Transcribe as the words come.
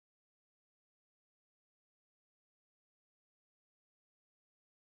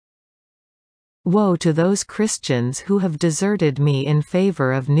Woe to those Christians who have deserted me in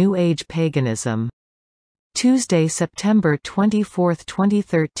favor of New Age paganism. Tuesday, September 24,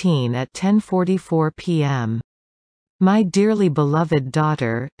 2013 at 10:44 p.m. My dearly beloved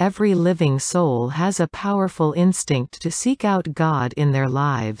daughter, every living soul has a powerful instinct to seek out God in their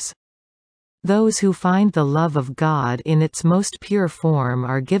lives. Those who find the love of God in its most pure form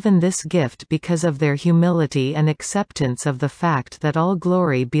are given this gift because of their humility and acceptance of the fact that all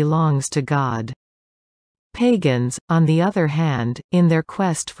glory belongs to God. Pagans, on the other hand, in their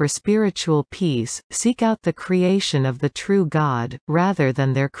quest for spiritual peace, seek out the creation of the true God, rather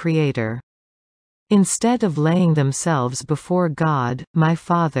than their Creator. Instead of laying themselves before God, my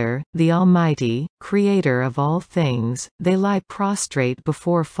Father, the Almighty, Creator of all things, they lie prostrate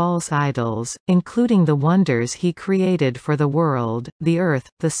before false idols, including the wonders He created for the world, the earth,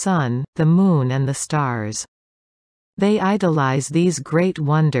 the sun, the moon and the stars. They idolize these great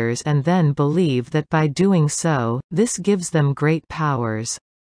wonders and then believe that by doing so, this gives them great powers.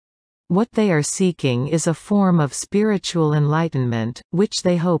 What they are seeking is a form of spiritual enlightenment, which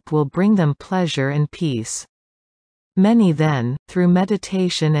they hope will bring them pleasure and peace. Many then, through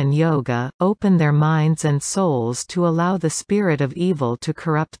meditation and yoga, open their minds and souls to allow the spirit of evil to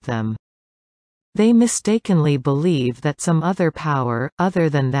corrupt them. They mistakenly believe that some other power, other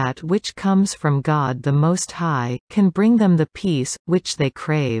than that which comes from God the Most High, can bring them the peace, which they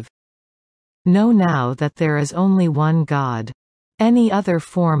crave. Know now that there is only one God. Any other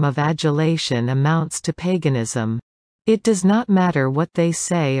form of adulation amounts to paganism. It does not matter what they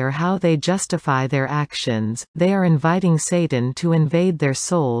say or how they justify their actions, they are inviting Satan to invade their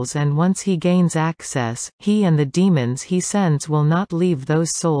souls, and once he gains access, he and the demons he sends will not leave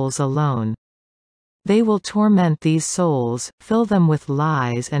those souls alone. They will torment these souls, fill them with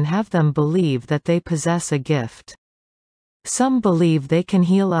lies and have them believe that they possess a gift. Some believe they can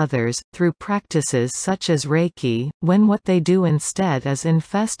heal others, through practices such as Reiki, when what they do instead is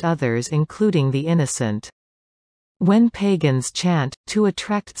infest others, including the innocent. When pagans chant, to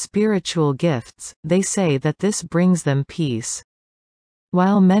attract spiritual gifts, they say that this brings them peace.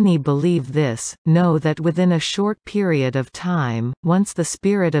 While many believe this, know that within a short period of time, once the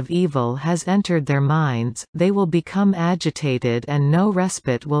spirit of evil has entered their minds, they will become agitated and no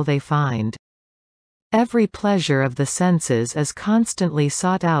respite will they find. Every pleasure of the senses is constantly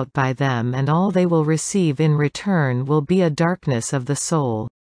sought out by them, and all they will receive in return will be a darkness of the soul.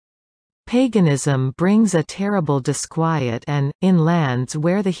 Paganism brings a terrible disquiet and, in lands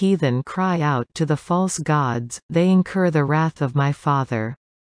where the heathen cry out to the false gods, they incur the wrath of my Father.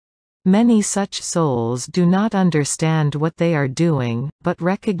 Many such souls do not understand what they are doing, but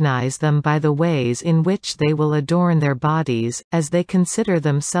recognize them by the ways in which they will adorn their bodies, as they consider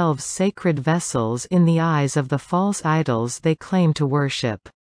themselves sacred vessels in the eyes of the false idols they claim to worship.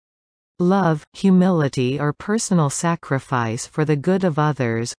 Love, humility or personal sacrifice for the good of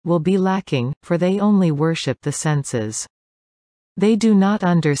others, will be lacking, for they only worship the senses. They do not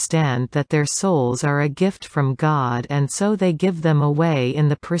understand that their souls are a gift from God, and so they give them away in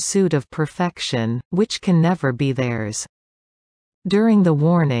the pursuit of perfection, which can never be theirs. During the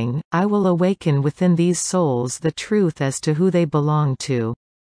warning, I will awaken within these souls the truth as to who they belong to.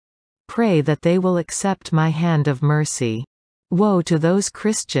 Pray that they will accept my hand of mercy. Woe to those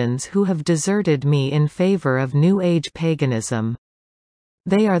Christians who have deserted me in favor of New Age paganism.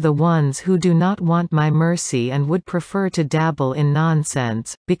 They are the ones who do not want my mercy and would prefer to dabble in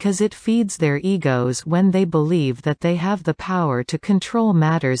nonsense, because it feeds their egos when they believe that they have the power to control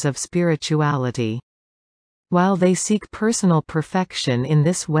matters of spirituality. While they seek personal perfection in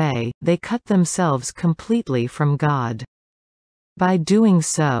this way, they cut themselves completely from God. By doing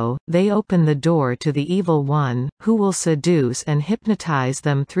so, they open the door to the evil one, who will seduce and hypnotize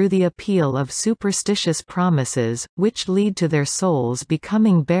them through the appeal of superstitious promises, which lead to their souls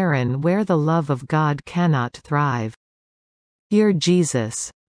becoming barren where the love of God cannot thrive. Dear Jesus.